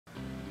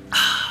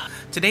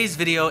Today's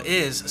video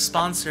is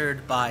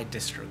sponsored by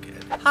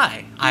distrokid.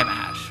 Hi, I'm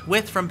Ash,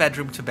 with From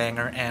Bedroom to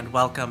Banger, and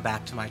welcome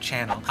back to my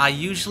channel. I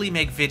usually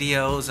make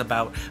videos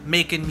about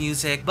making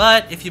music,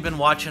 but if you've been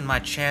watching my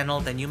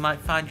channel, then you might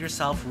find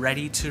yourself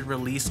ready to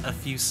release a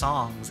few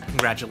songs.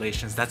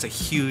 Congratulations, that's a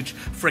huge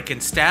freaking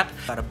step.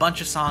 Got a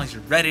bunch of songs,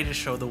 you're ready to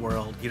show the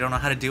world. You don't know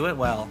how to do it?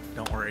 Well,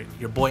 don't worry.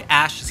 Your boy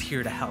Ash is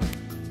here to help.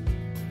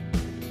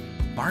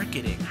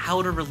 Marketing,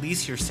 how to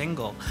release your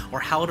single, or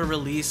how to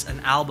release an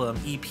album,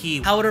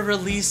 EP, how to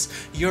release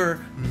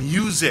your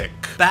music.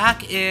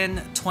 Back in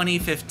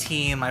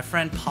 2015, my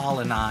friend Paul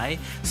and I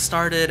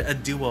started a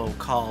duo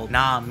called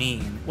Lemme.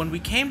 When we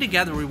came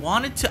together, we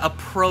wanted to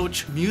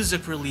approach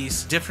music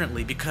release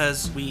differently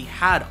because we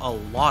had a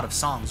lot of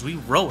songs. We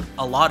wrote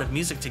a lot of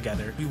music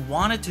together. We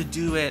wanted to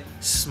do it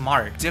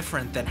smart,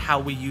 different than how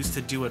we used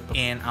to do it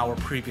in our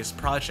previous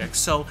projects.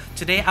 So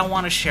today I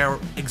want to share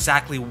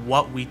exactly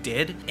what we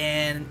did,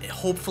 and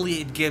hopefully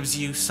it gives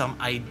you some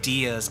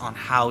ideas on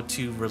how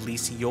to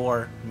release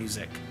your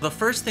music. The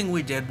first thing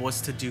we did was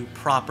to do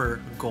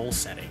proper goal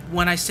setting.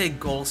 When I say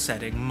goal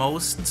setting,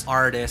 most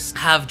artists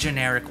have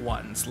generic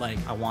ones, like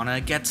I want to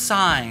get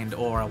signed,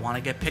 or I want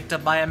to get picked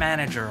up by a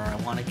manager, or I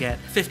want to get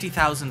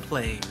 50,000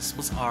 plays.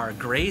 Those are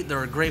great,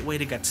 they're a great way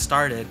to get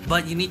started,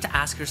 but you need to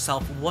ask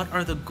yourself, what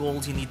are the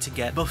goals you need to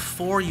get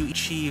before you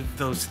achieve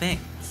those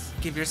things?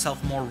 Give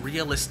yourself more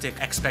realistic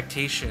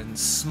expectations,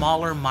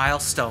 smaller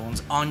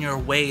milestones on your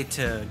way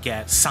to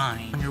get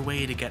signed, on your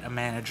way to get a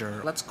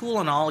manager. That's cool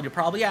and all. You're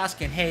probably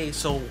asking, hey,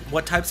 so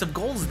what types of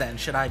goals then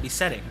should I be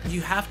setting?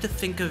 You have to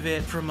think of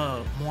it from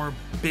a more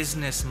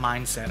business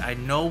mindset. I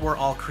know we're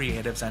all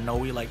creatives. I know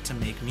we like to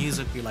make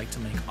music, we like to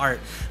make art,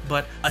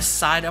 but a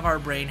side of our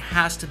brain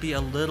has to be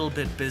a little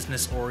bit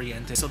business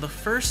oriented. So the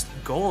first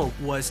goal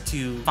was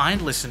to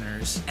find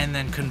listeners and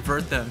then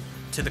convert them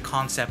to the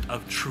concept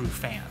of true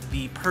fans.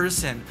 The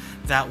person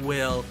that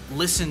will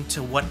listen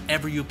to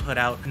whatever you put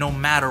out, no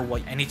matter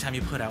what. Anytime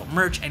you put out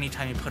merch,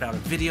 anytime you put out a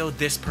video,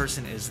 this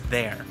person is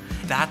there.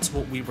 That's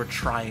what we were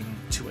trying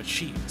to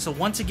achieve. So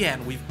once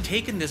again, we've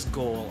taken this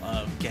goal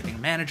of getting a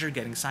manager,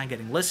 getting signed,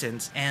 getting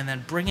listens, and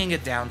then bringing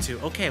it down to,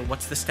 okay,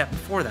 what's the step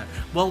before that?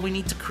 Well, we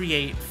need to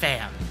create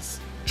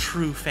fans.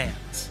 True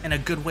fans. And a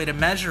good way to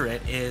measure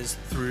it is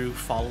through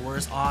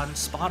followers on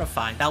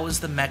Spotify. That was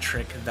the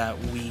metric that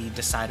we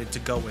decided to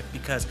go with,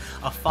 because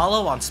a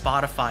follow on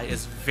Spotify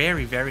is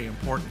very, very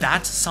important.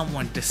 That's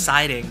someone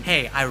deciding,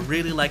 hey, I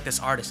really like this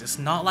artist. It's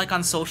not like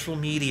on social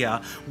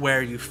media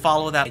where you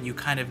follow that and you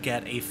kind of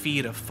get a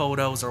feed of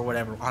photos or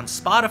whatever. On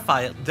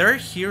Spotify, they're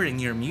hearing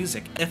your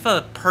music. If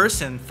a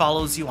person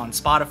follows you on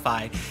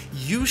Spotify,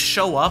 you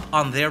show up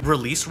on their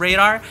release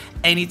radar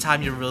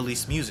anytime you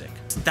release music.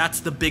 That's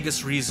the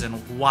biggest reason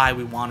why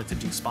we wanted to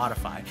do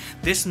Spotify.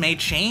 This may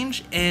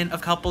change in a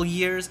couple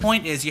years.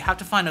 Point is, you have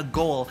to find a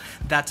goal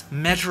that's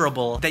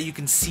measurable, that you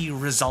can see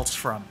results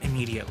from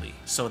immediately,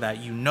 so that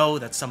you know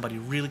that somebody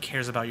really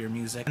cares about your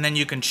music. And then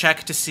you can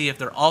check to see if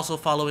they're also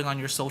following on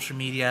your social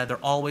media, they're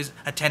always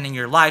attending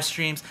your live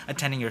streams,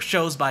 attending your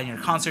shows, buying your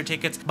concert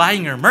tickets,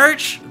 buying your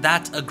merch.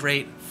 That's a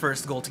great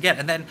first goal to get.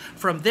 And then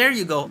from there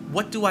you go,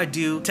 what do I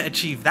do to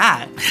achieve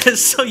that?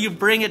 So you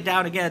bring it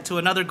down again to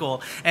another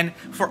goal. And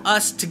for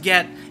us to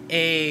get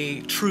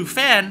a true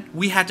fan,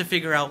 we had to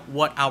figure out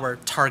what our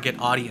target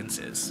audience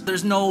is.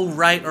 There's no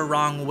right or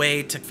wrong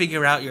way to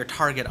figure out your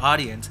target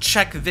audience.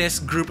 Check this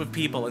group of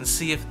people and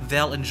see if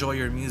they'll enjoy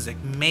your music.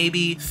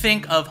 Maybe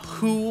think of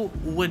who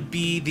would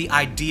be the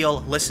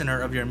ideal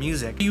listener of your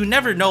music. You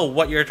never know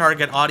what your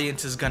target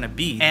audience is gonna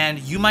be, and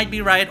you might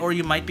be right or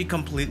you might be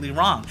completely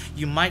wrong.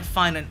 You might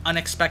find an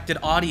unexpected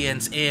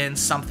audience in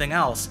something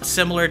else,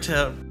 similar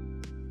to.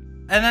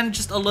 And then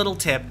just a little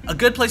tip, a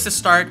good place to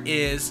start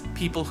is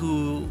people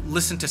who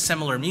listen to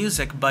similar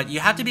music, but you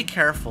have to be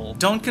careful.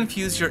 Don't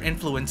confuse your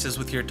influences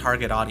with your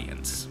target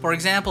audience. For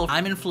example,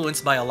 I'm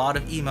influenced by a lot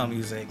of emo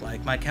music,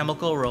 like My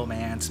Chemical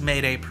Romance,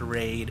 Mayday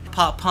Parade,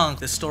 pop punk,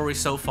 The Story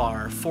So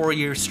Far, 4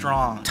 Years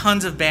Strong,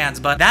 tons of bands,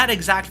 but that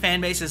exact fan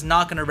base is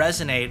not gonna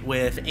resonate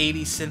with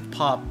 80s synth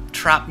pop,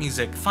 trap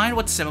music. Find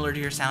what's similar to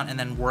your sound and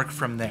then work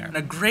from there. And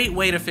a great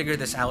way to figure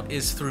this out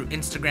is through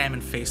Instagram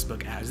and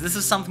Facebook ads. This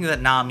is something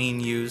that Lemme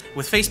used.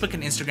 With Facebook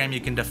and Instagram, you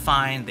can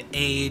define the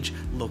age,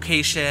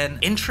 location,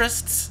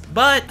 interests,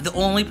 but the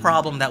only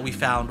problem that we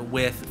found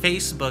with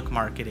Facebook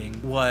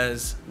marketing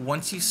was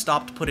once you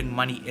stopped putting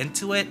money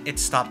into it, it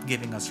stopped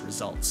giving us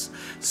results.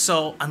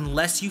 So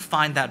unless you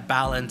find that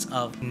balance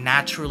of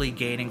naturally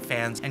gaining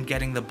fans and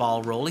getting the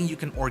ball rolling, you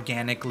can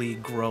organically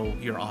grow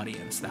your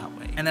audience that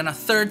way. And then a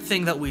third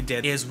thing that we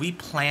did is we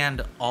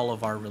planned all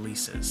of our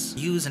releases.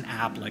 Use an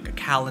app like a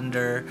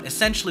calendar.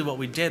 Essentially what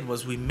we did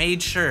was we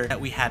made sure that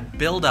we had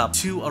build up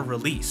to a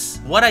release.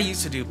 What I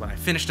used to do when I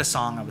finished a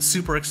song, I was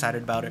super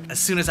excited about it. As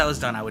soon as I was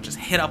done, I would just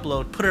hit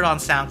upload, put it on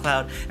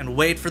SoundCloud, and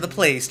wait for the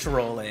plays to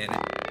roll in.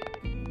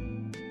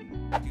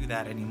 do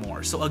that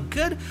anymore. So a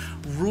good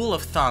rule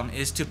of thumb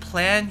is to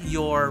plan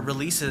your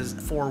releases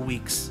 4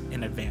 weeks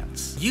in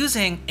advance.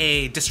 Using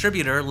a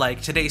distributor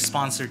like today's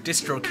sponsor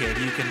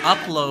DistroKid, you can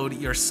upload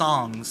your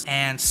songs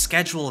and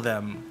schedule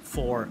them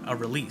for a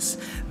release.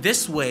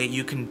 This way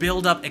you can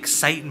build up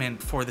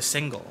excitement for the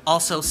single.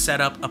 Also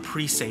set up a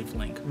pre-save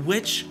link,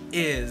 which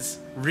is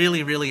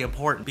really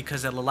important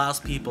because it allows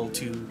people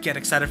to get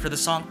excited for the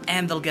song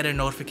and they'll get a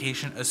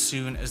notification as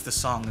soon as the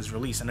song is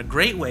released. And a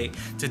great way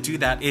to do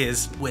that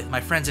is with my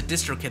friends at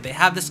DistroKid. They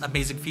have this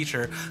amazing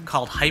feature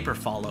called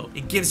hyperfollow.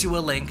 It gives you a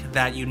link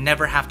that you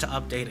never have to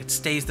update. It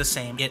stays the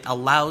same. It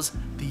allows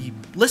the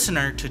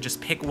listener to just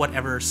pick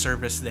whatever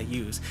service they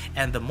use.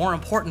 And the more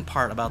important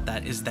part about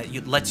that is that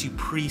it lets you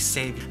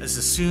pre-save. As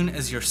soon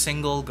as your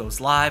single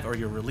goes live or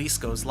your release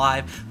goes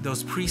live,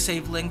 those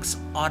pre-save links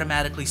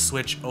automatically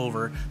switch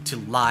over to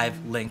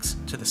live links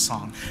to the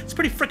song. It's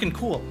pretty freaking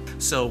cool.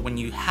 So when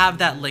you have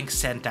that link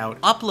sent out,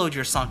 upload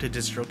your song to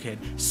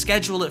DistroKid,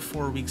 schedule it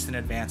 4 weeks in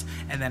advance,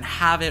 and then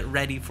have it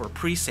ready for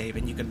pre-save,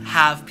 and you can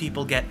have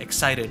people get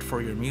excited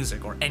for your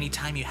music. Or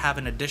anytime you have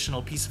an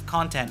additional piece of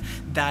content,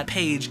 that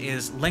page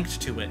is linked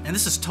to it. And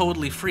this is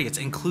totally free. It's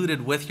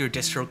included with your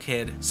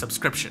DistroKid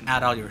subscription.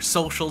 Add all your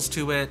socials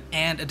to it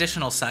and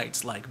additional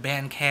sites like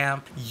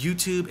Bandcamp,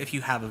 YouTube if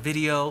you have a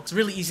video. It's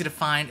really easy to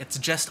find. It's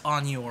just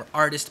on your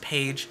artist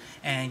page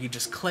and you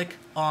just click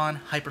on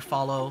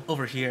hyperfollow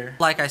over here.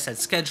 Like I said,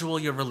 schedule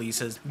your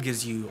releases. It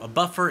gives you a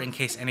buffer in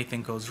case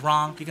anything goes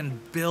wrong. You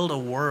can build a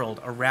world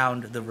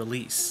around the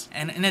release.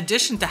 And in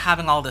addition to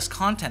having all this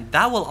content,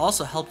 that will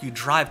also help you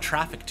drive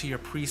traffic to your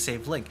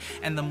pre-save link.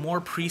 And the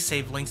more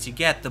pre-save links you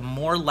get, the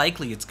more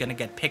likely it's going to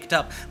get picked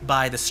up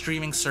by the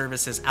streaming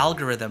service's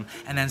algorithm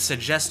and then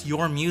suggest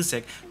your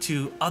music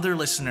to other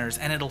listeners,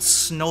 and it'll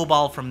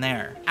snowball from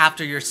there.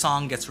 After your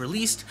song gets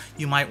released,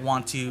 you might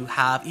want to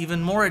have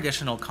even more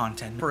additional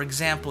content. For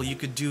example, you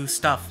could do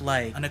stuff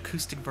like an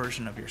acoustic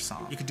version of your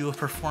song. You could do a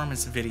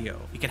performance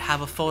video. You could have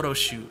a photo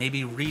shoot.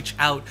 Maybe reach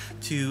out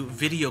to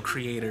video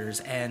creators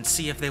and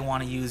see if they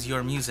want to use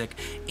your music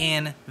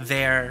in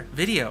their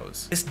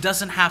videos. This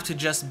doesn't have to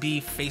just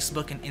be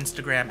Facebook and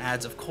Instagram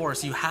ads, of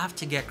course. You have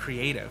to get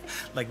creative.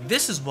 Like,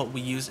 this is what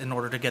we use in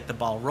order to get the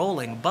ball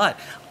rolling, but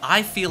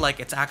I feel like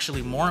it's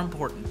actually more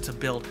important to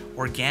build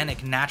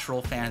organic,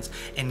 natural fans,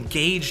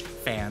 engaged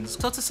fans.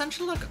 So it's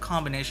essentially like a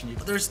combination.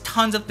 There's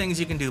tons of things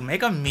you can do.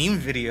 Make a meme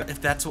video if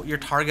that's what your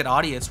target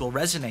audience will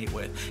resonate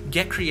with.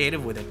 Get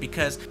creative with it,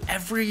 because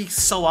every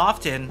so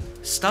often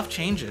stuff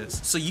changes.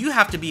 So you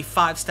have to be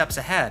 5 steps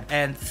ahead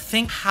and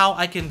think how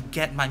I can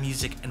get my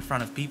music in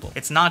front of people.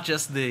 It's not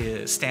just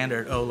the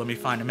standard, oh, let me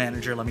find a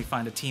manager, let me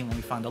find a team, let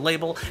me find a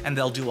label, and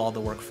they'll do all the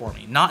work for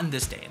me. Not in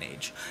this day and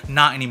age.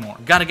 Not anymore.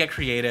 Gotta get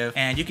creative.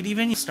 And you could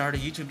even start a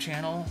YouTube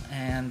channel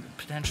and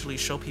potentially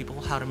show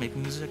people how to make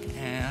music,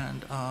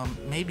 and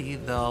maybe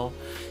they'll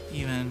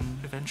even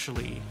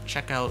eventually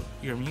check out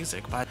your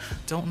music, but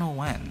don't know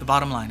when. The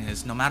bottom line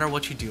is, no matter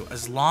what you do,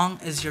 as long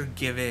as you're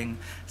giving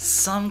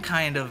some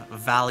kind of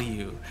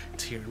value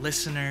to your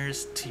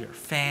listeners, to your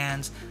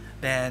fans,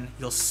 then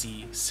you'll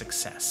see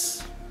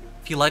success.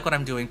 If you like what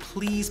I'm doing,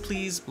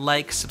 please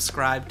like,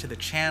 subscribe to the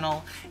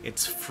channel.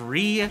 It's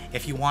free.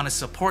 If you want to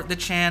support the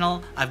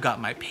channel, I've got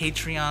my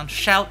Patreon.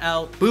 Shout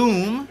out,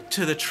 boom,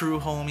 to the true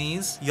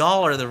homies.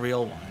 Y'all are the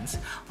real ones.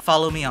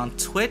 Follow me on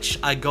Twitch.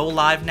 I go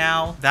live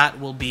now. That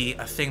will be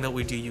a thing that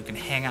we do. You can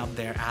hang out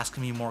there, ask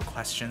me more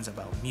questions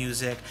about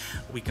music.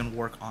 We can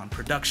work on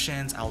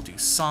productions. I'll do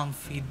song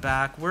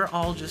feedback. We're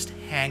all just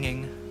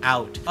hanging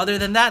out. Other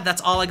than that,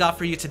 that's all I got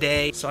for you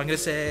today. So I'm gonna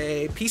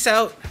say peace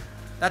out.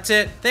 That's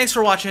it. Thanks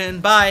for watching.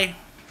 Bye.